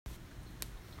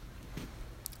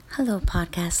Hello,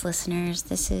 podcast listeners.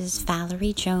 This is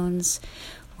Valerie Jones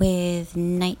with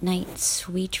Night Night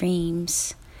Sweet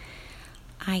Dreams.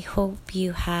 I hope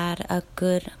you had a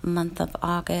good month of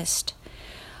August.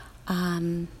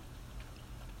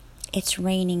 It's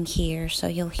raining here, so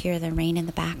you'll hear the rain in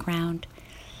the background.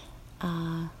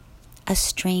 A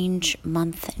strange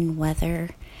month in weather.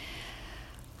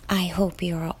 I hope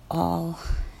you're all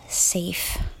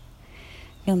safe,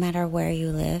 no matter where you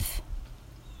live.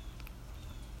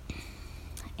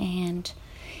 And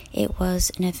it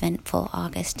was an eventful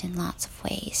August in lots of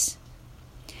ways.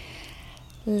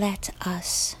 Let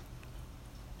us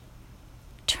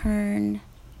turn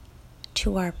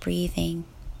to our breathing.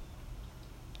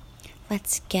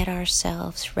 Let's get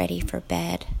ourselves ready for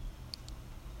bed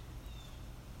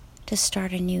to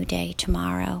start a new day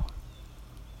tomorrow.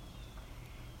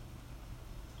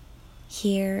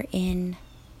 Here in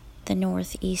the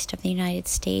northeast of the United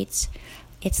States,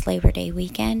 it's Labor Day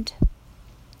weekend.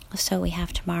 So we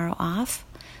have tomorrow off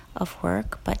of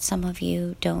work, but some of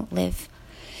you don't live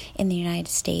in the United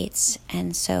States,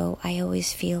 and so I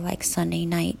always feel like Sunday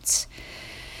nights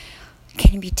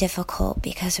can be difficult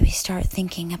because we start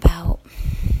thinking about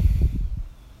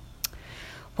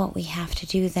what we have to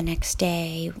do the next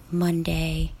day,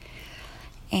 Monday,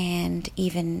 and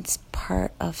even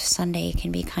part of Sunday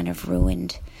can be kind of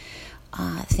ruined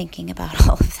thinking about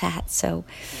all of that. So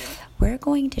we're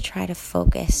going to try to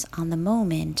focus on the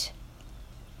moment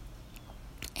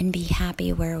and be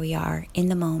happy where we are in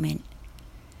the moment.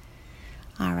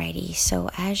 Alrighty, so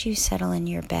as you settle in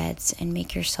your beds and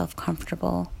make yourself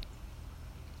comfortable,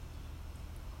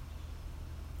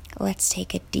 let's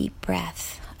take a deep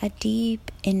breath, a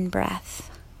deep in-breath,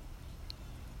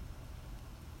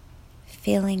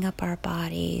 filling up our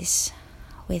bodies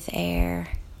with air,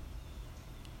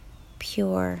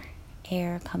 pure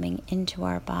air coming into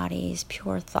our bodies,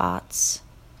 pure thoughts,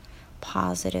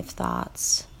 positive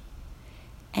thoughts,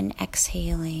 and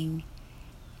exhaling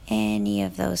any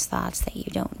of those thoughts that you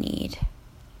don't need.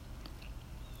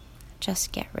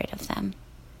 Just get rid of them.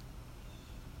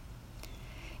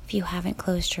 If you haven't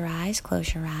closed your eyes,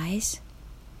 close your eyes.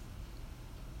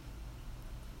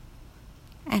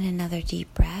 And another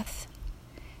deep breath.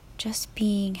 Just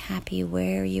being happy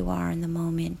where you are in the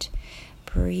moment.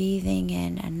 Breathing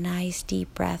in a nice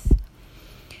deep breath,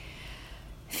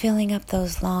 filling up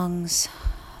those lungs.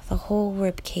 The whole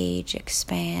rib cage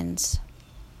expands,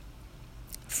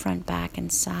 front, back,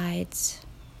 and sides,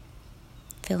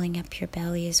 filling up your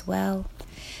belly as well.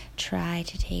 Try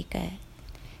to take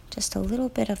just a little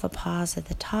bit of a pause at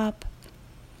the top,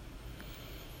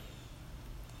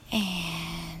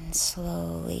 and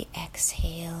slowly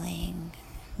exhaling.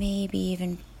 Maybe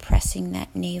even pressing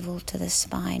that navel to the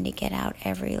spine to get out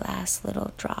every last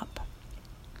little drop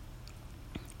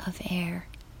of air.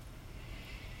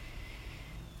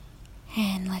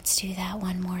 And let's do that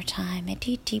one more time. A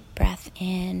deep, deep breath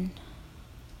in.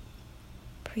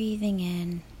 Breathing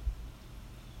in.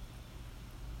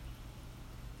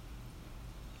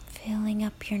 Filling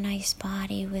up your nice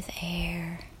body with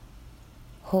air.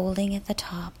 Holding at the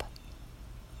top.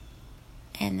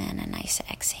 And then a nice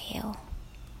exhale.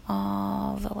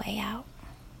 All the way out.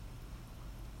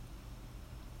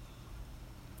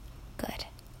 Good.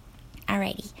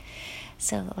 Alrighty.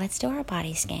 So let's do our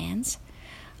body scans.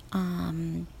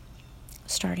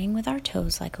 Starting with our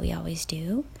toes like we always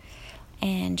do.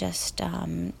 And just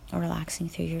relaxing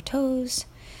through your toes,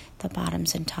 the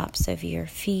bottoms and tops of your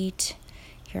feet,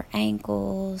 your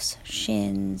ankles,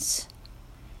 shins,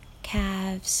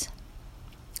 calves,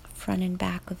 front and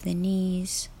back of the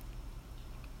knees,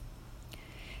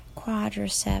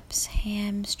 quadriceps,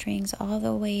 hamstrings, all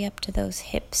the way up to those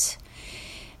hips,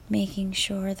 making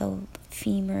sure the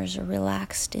femurs are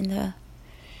relaxed in the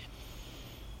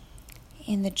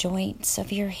joints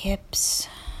of your hips,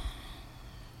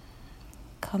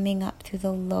 coming up through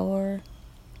the lower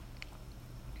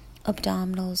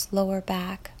abdominals, lower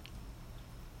back,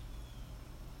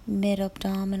 mid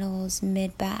abdominals,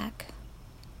 mid back,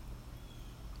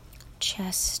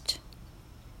 chest,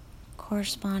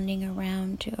 corresponding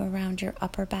around your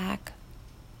upper back,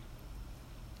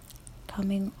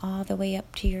 coming all the way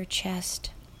up to your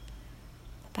chest,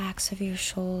 the backs of your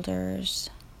shoulders.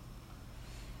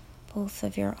 Both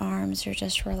of your arms are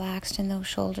just relaxed in those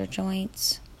shoulder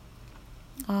joints,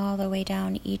 all the way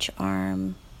down each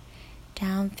arm,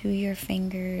 down through your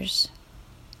fingers,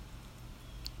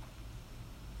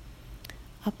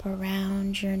 up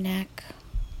around your neck,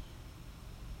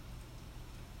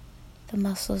 the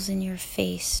muscles in your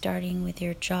face, starting with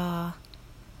your jaw.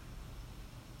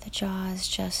 The jaw is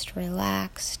just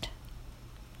relaxed.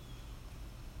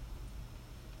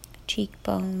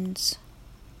 Cheekbones,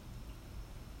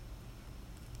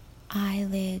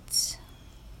 eyelids,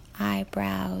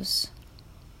 eyebrows,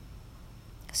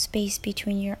 space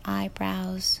between your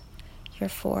eyebrows, your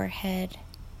forehead,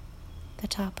 the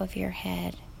top of your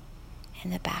head,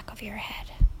 and the back of your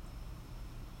head.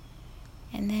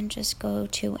 And then just go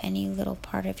to any little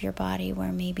part of your body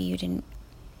where maybe you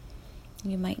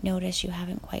might notice you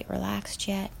haven't quite relaxed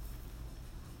yet.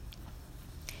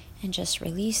 And just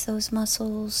release those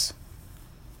muscles.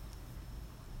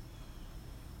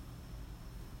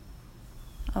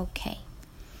 Okay.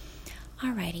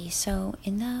 Alrighty, so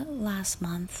in the last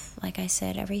month, like I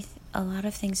said, a lot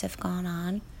of things have gone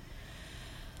on.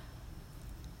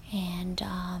 And,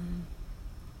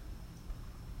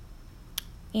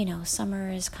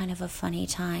 summer is kind of a funny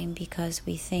time because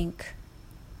we think,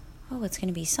 oh, it's going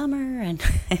to be summer. And,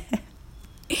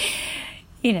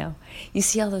 you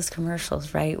see all those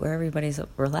commercials, right, where everybody's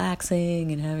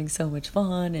relaxing and having so much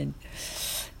fun and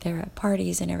they're at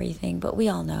parties and everything. But we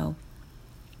all know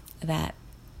that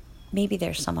maybe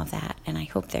there's some of that, and I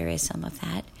hope there is some of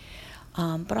that.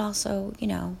 But also,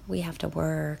 we have to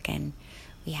work and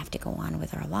we have to go on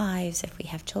with our lives. If we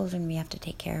have children, we have to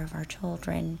take care of our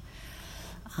children,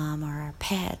 or our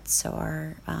pets,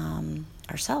 or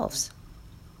ourselves.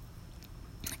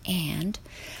 And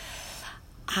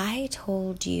I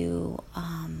told you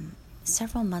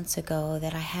several months ago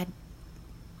that I had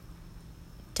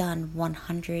done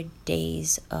 100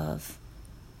 days of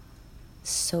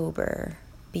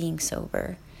being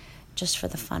sober, just for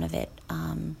the fun of it.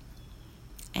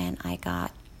 And I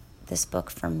got this book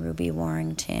from Ruby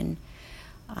Warrington.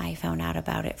 I found out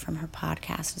about it from her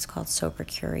podcast. It's called Sober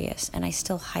Curious, and I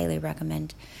still highly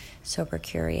recommend Sober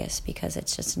Curious because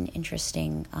it's just an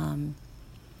interesting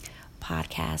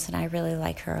podcast, and I really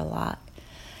like her a lot.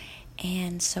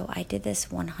 And so I did this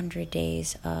 100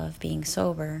 days of being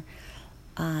sober.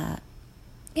 I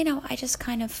just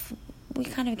we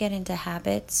kind of get into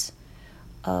habits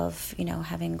of,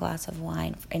 having a glass of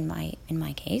wine, in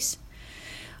my case,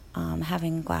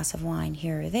 having a glass of wine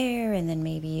here or there, and then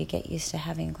maybe you get used to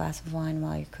having a glass of wine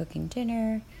while you're cooking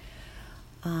dinner,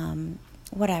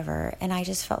 whatever. And I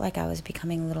just felt like I was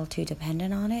becoming a little too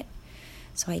dependent on it.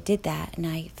 So I did that, and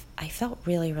I felt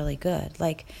really, really good.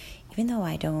 Like, even though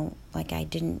I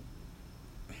didn't,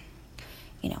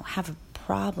 have a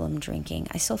problem drinking,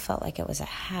 I still felt like it was a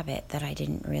habit that I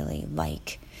didn't really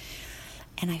like.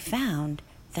 And I found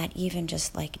that even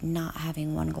just like not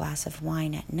having one glass of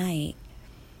wine at night,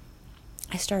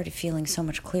 I started feeling so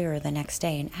much clearer the next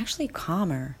day and actually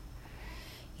calmer.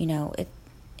 In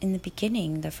the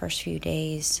beginning, the first few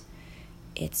days,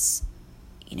 it's,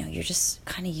 you're just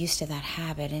kind of used to that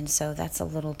habit, and so that's a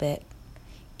little bit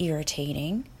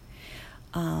irritating.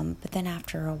 But then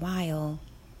after a while,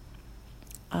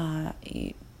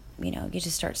 you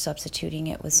just start substituting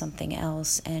it with something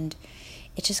else, and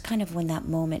it's just kind of when that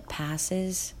moment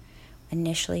passes,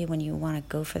 initially when you want to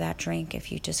go for that drink,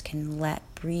 if you just can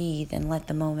breathe and let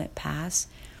the moment pass,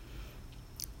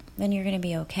 then you're going to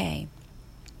be okay.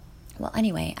 Well,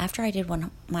 anyway, after I did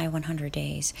my 100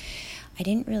 days, I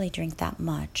didn't really drink that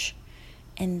much,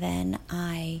 and then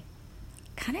I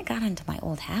kind of got into my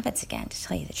old habits again, to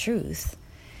tell you the truth.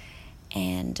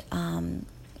 And on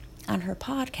her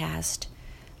podcast,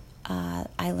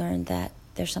 I learned that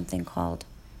there's something called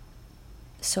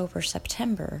Sober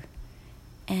September,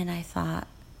 and I thought,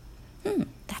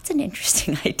 that's an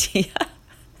interesting idea.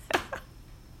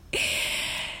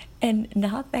 And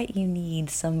not that you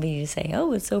need somebody to say,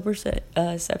 oh, it's Sober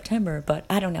September, but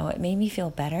I don't know, it made me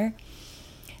feel better.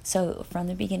 So from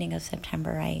the beginning of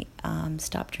September, I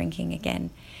stopped drinking again,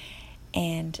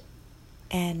 and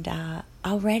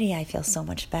already I feel so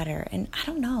much better, and I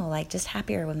don't know, just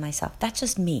happier with myself. That's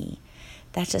just me.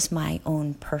 That's just my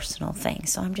own personal thing.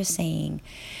 So I'm just saying,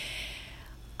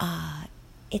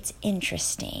 it's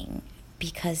interesting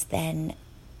because then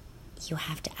you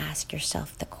have to ask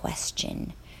yourself the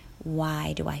question,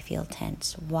 why do I feel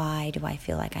tense? Why do I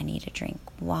feel like I need a drink?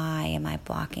 Why am I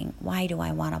blocking? Why do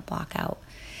I want to block out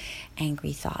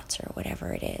angry thoughts or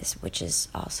whatever it is, which is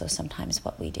also sometimes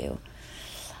what we do.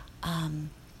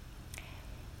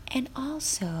 And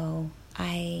also,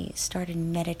 I started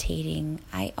meditating.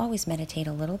 I always meditate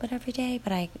a little bit every day,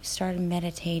 but I started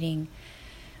meditating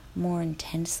more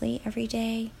intensely every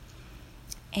day.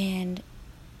 And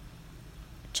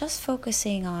just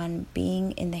focusing on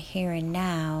being in the here and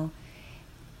now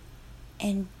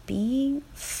and being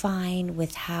fine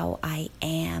with how I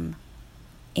am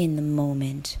in the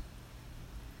moment.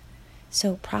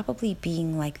 So probably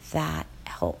being like that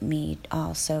helped me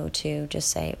also to just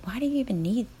say, why do you even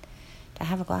need to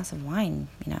have a glass of wine,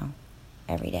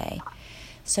 every day?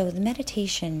 So the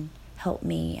meditation helped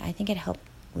me. I think it helped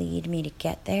lead me to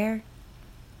get there.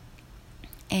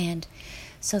 And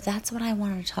so that's what I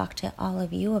want to talk to all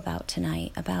of you about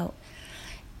tonight, about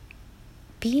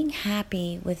being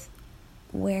happy with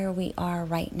where we are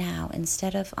right now,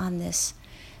 instead of on this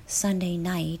Sunday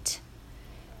night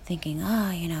thinking,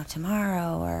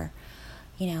 tomorrow, or,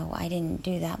 I didn't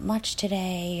do that much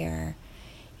today, or,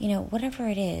 whatever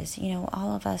it is,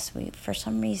 all of us, for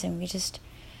some reason, we just,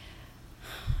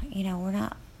 we're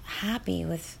not happy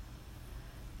with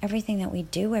everything that we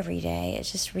do every day.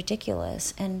 It's just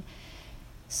ridiculous. And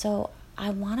so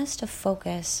I want us to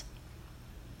focus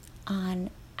on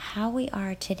how we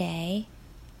are today,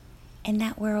 and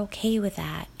that we're okay with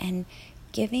that, and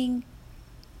giving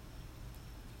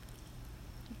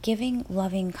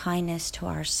loving kindness to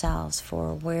ourselves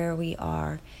for where we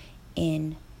are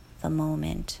in the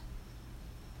moment.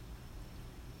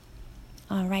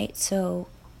 All right, so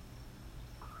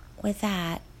with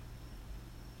that,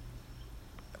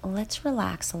 let's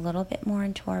relax a little bit more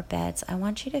into our beds. I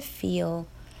want you to feel,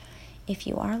 if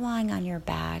you are lying on your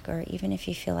back, or even if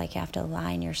you feel like you have to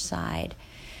lie on your side,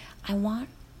 I want,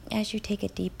 as you take a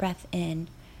deep breath in,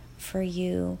 for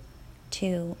you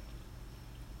to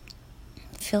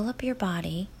fill up your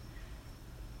body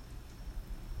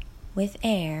with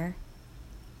air,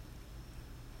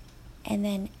 and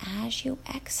then as you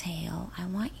exhale, I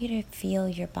want you to feel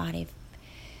your body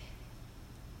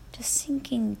just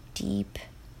sinking deep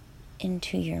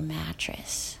into your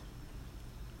mattress.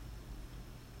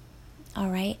 All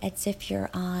right, as if you're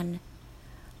on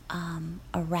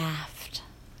a raft.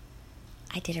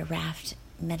 I did a raft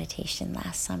meditation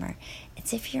last summer.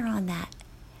 It's if you're on that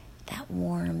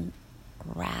warm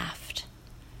raft,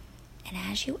 and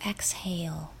as you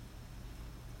exhale,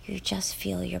 you just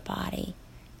feel your body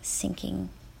sinking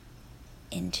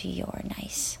into your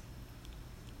nice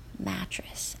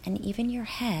mattress, and even your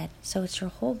head. So it's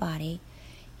your whole body.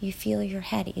 You feel your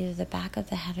head, either the back of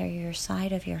the head or your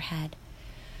side of your head,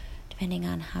 depending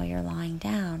on how you're lying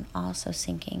down, also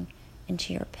sinking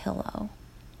into your pillow.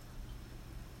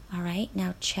 All right,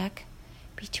 now check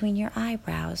between your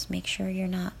eyebrows. Make sure you're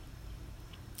not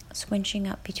squinching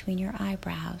up between your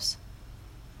eyebrows.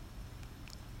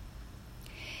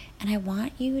 And I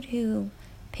want you to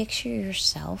picture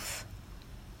yourself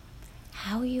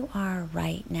how you are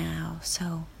right now.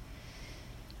 So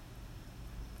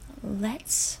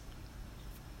let's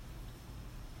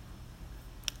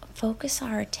focus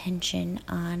our attention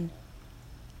on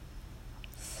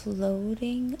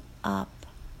floating up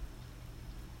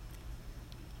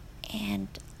and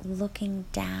looking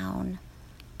down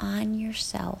on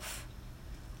yourself,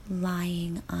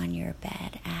 lying on your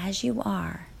bed as you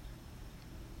are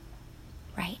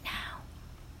right now.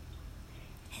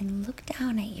 And look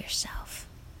down at yourself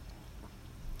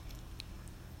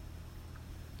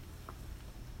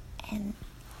and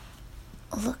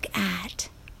look at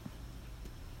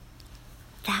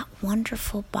that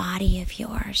wonderful body of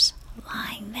yours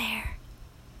lying there.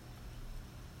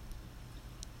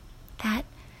 That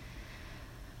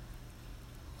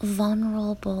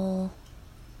vulnerable,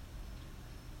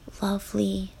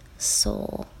 lovely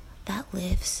soul that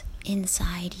lives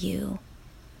inside you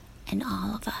and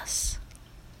all of us.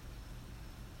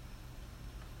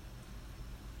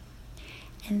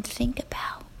 And think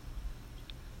about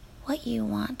what you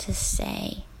want to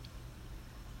say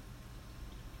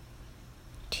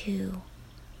to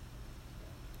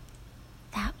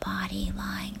that body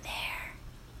lying there,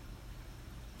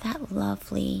 that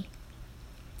lovely,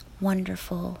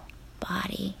 wonderful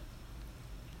body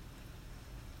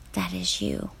that is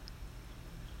you.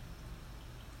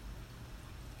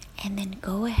 And then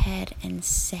go ahead and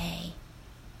say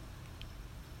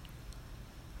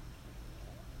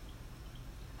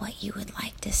what you would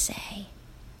like to say.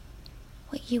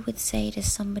 What you would say to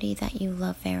somebody that you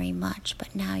love very much,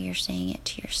 but now you're saying it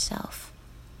to yourself.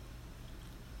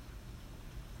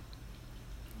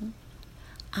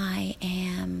 I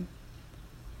am,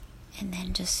 and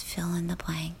then just fill in the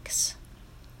blanks.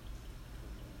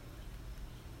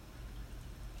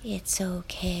 It's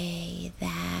okay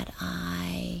that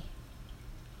I...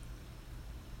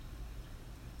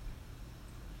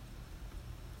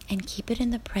 And keep it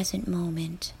in the present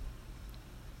moment.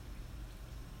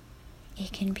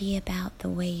 It can be about the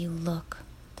way you look,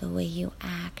 the way you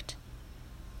act,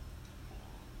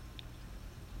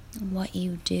 what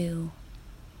you do,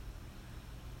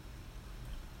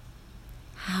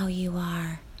 how you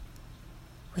are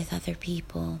with other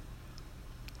people.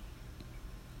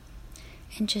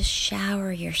 And just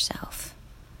shower yourself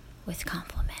with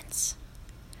compliments,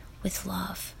 with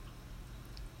love.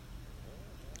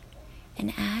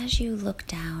 And as you look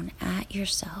down at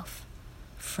yourself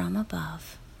from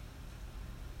above,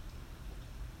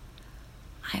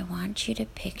 I want you to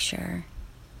picture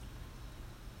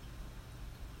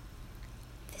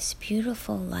this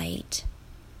beautiful light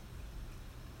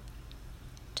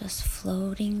just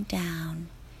floating down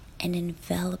and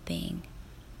enveloping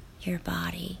your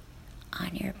body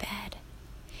on your bed.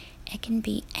 It can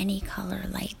be any color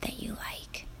light that you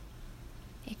like.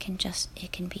 It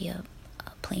can be a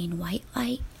plain white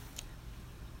light.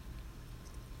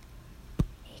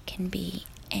 It can be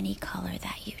any color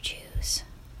that you choose.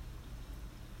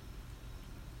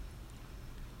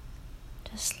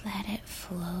 Just let it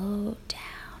float down.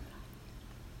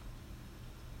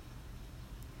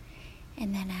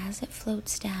 And then as it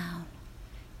floats down,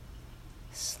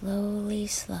 slowly,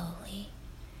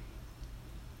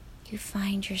 you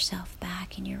find yourself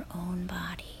back in your own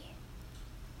body.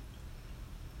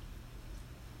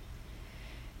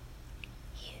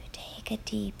 You take a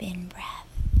deep in-breath,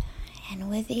 and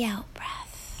with the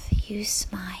out-breath, you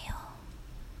smile.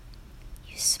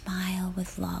 You smile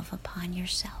with love upon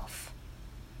yourself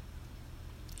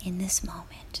in this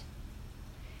moment.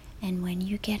 And when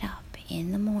you get up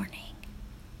in the morning,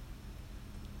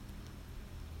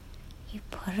 you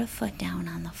put a foot down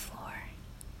on the floor,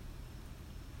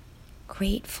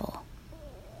 grateful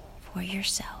for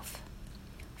yourself,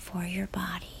 for your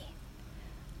body,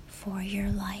 for your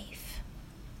life.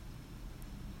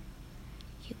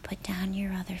 You put down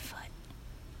your other foot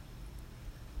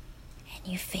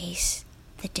and you face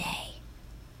the day.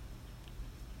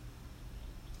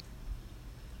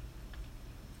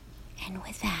 And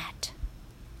with that,